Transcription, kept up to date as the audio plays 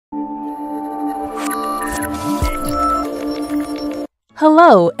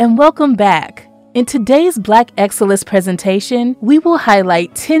Hello and welcome back. In today's Black Excellist presentation, we will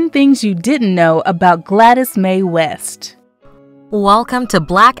highlight 10 things you didn't know about Gladys West. Welcome to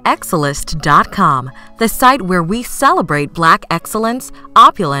blackexcellist.com, the site where we celebrate Black excellence,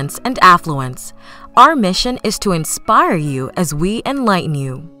 opulence, and affluence. Our mission is to inspire you as we enlighten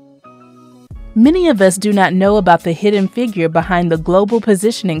you. Many of us do not know about the hidden figure behind the Global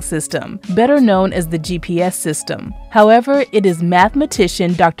Positioning System, better known as the GPS system. However, it is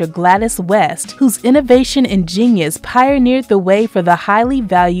mathematician Dr. Gladys West whose innovation and genius pioneered the way for the highly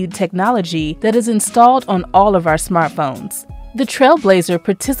valued technology that is installed on all of our smartphones. The trailblazer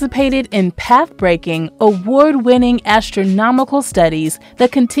participated in path-breaking, award-winning astronomical studies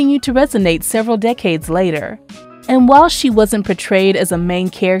that continue to resonate several decades later. And while she wasn't portrayed as a main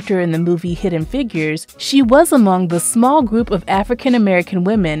character in the movie Hidden Figures, she was among the small group of African-American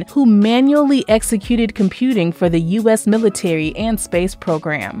women who manually executed computing for the U.S. military and space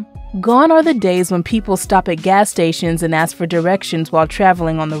program. Gone are the days when people stop at gas stations and ask for directions while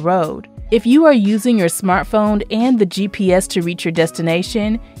traveling on the road. If you are using your smartphone and the GPS to reach your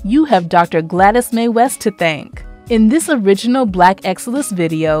destination, you have Dr. Gladys West to thank. In this original Black Excellist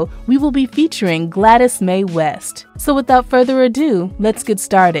video, we will be featuring Gladys West. So without further ado, let's get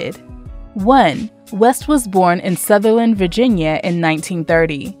started. 1. West was born in Sutherland, Virginia in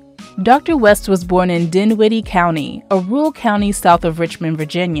 1930. Dr. West was born in Dinwiddie County, a rural county south of Richmond,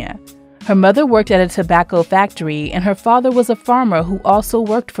 Virginia. Her mother worked at a tobacco factory, and her father was a farmer who also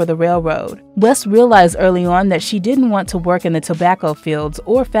worked for the railroad. West realized early on that she didn't want to work in the tobacco fields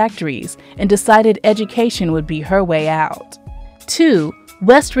or factories and decided education would be her way out. 2.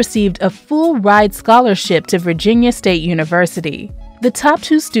 West received a full-ride scholarship to Virginia State University. The top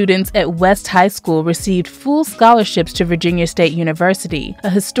 2 students at West High School received full scholarships to Virginia State University, a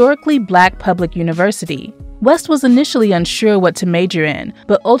historically Black public university. West was initially unsure what to major in,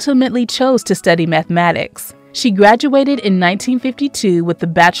 but ultimately chose to study mathematics. She graduated in 1952 with the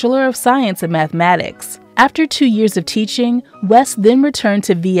Bachelor of Science in Mathematics. After 2 years of teaching, West then returned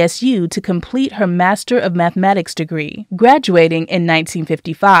to VSU to complete her Master of Mathematics degree, graduating in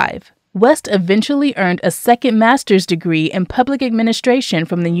 1955. West eventually earned a second master's degree in public administration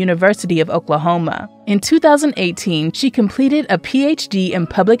from the University of Oklahoma. In 2018, she completed a PhD in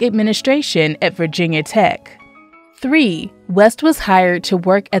public administration at Virginia Tech. 3. West was hired to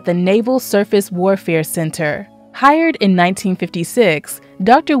work at the Naval Surface Warfare Center. Hired in 1956,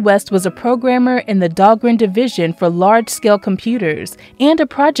 Dr. West was a programmer in the Dahlgren Division for large-scale computers and a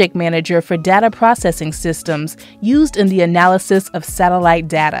project manager for data processing systems used in the analysis of satellite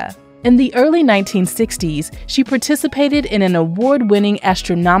data. In the early 1960s, she participated in an award-winning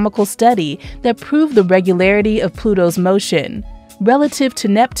astronomical study that proved the regularity of Pluto's motion relative to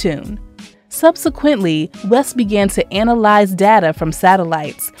Neptune. Subsequently, West began to analyze data from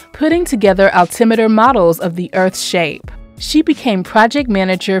satellites, putting together altimeter models of the Earth's shape. She became project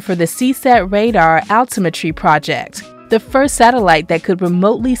manager for the CSAT radar altimetry project, the first satellite that could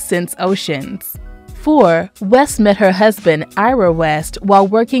remotely sense oceans. 4. West met her husband, Ira West, while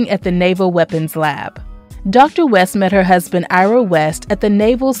working at the Naval Weapons Lab. Dr. West met her husband, Ira West, at the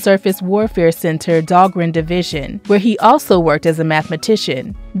Naval Surface Warfare Center Dahlgren Division, where he also worked as a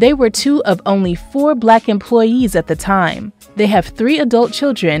mathematician. They were 2 of only 4 Black employees at the time. They have 3 adult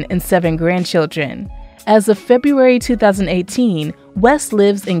children and 7 grandchildren. As of February 2018, West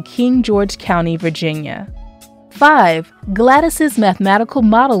lives in King George County, Virginia. 5. Gladys's mathematical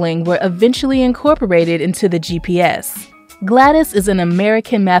modeling were eventually incorporated into the GPS. Gladys is an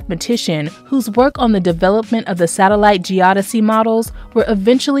American mathematician whose work on the development of the satellite geodesy models were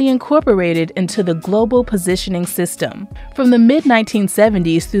eventually incorporated into the Global Positioning System. From the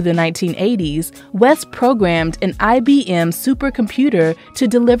mid-1970s through the 1980s, West programmed an IBM supercomputer to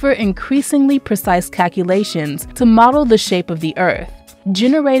deliver increasingly precise calculations to model the shape of the Earth.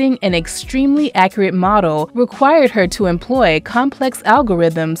 Generating an extremely accurate model required her to employ complex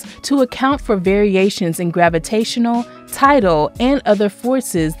algorithms to account for variations in gravitational, tidal, and other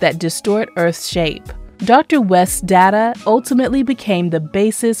forces that distort Earth's shape. Dr. West's data ultimately became the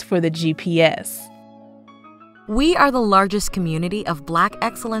basis for the GPS. We are the largest community of Black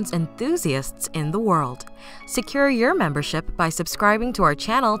excellence enthusiasts in the world. Secure your membership by subscribing to our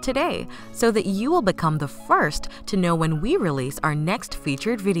channel today so that you will become the first to know when we release our next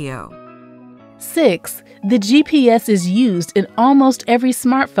featured video. 6. The GPS is used in almost every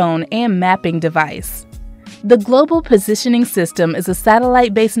smartphone and mapping device. The Global Positioning System is a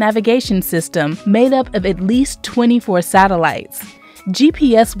satellite-based navigation system made up of at least 24 satellites.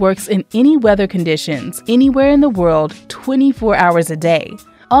 GPS works in any weather conditions, anywhere in the world, 24 hours a day.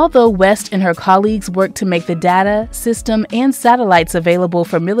 Although West and her colleagues worked to make the data, system, and satellites available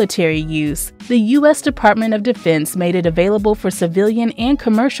for military use, the U.S. Department of Defense made it available for civilian and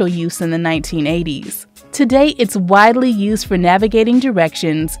commercial use in the 1980s. Today, it's widely used for navigating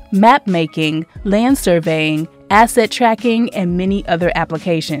directions, map making, land surveying, asset tracking, and many other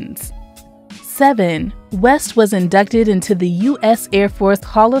applications. 7. West was inducted into the U.S. Air Force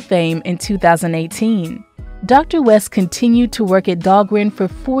Hall of Fame in 2018. Dr. West continued to work at Dahlgren for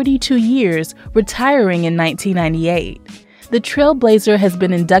 42 years, retiring in 1998. The trailblazer has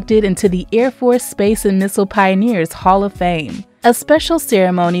been inducted into the Air Force Space and Missile Pioneers Hall of Fame. A special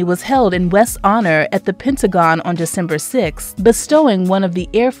ceremony was held in West's honor at the Pentagon on December 6, bestowing one of the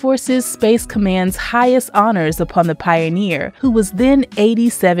Air Force's Space Command's highest honors upon the pioneer, who was then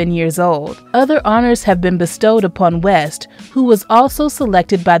 87 years old. Other honors have been bestowed upon West, who was also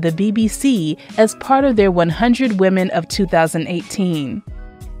selected by the BBC as part of their 100 Women of 2018.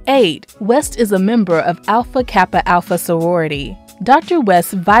 8. West is a member of Alpha Kappa Alpha sorority. Dr.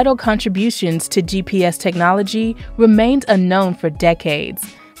 West's vital contributions to GPS technology remained unknown for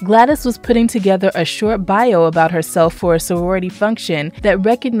decades. Gladys was putting together a short bio about herself for a sorority function that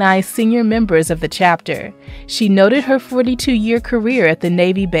recognized senior members of the chapter. She noted her 42-year career at the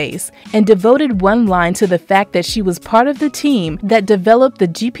Navy base and devoted one line to the fact that she was part of the team that developed the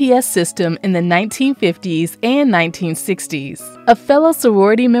GPS system in the 1950s and 1960s. A fellow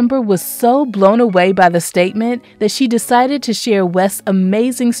sorority member was so blown away by the statement that she decided to share West's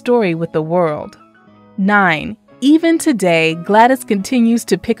amazing story with the world. 9. Even today, Gladys continues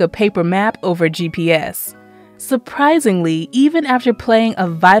to pick a paper map over GPS. Surprisingly, even after playing a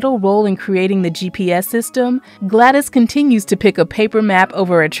vital role in creating the GPS system, Gladys continues to pick a paper map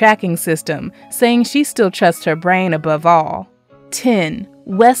over a tracking system, saying she still trusts her brain above all. 10.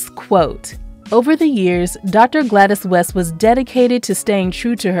 West's quote. Over the years, Dr. Gladys West was dedicated to staying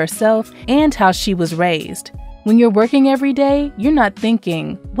true to herself and how she was raised. When you're working every day, you're not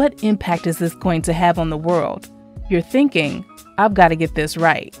thinking, what impact is this going to have on the world? You're thinking, I've got to get this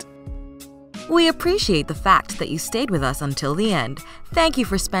right. We appreciate the fact that you stayed with us until the end. Thank you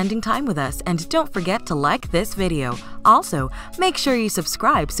for spending time with us, and don't forget to like this video. Also, make sure you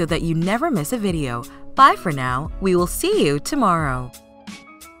subscribe so that you never miss a video. Bye for now. We will see you tomorrow.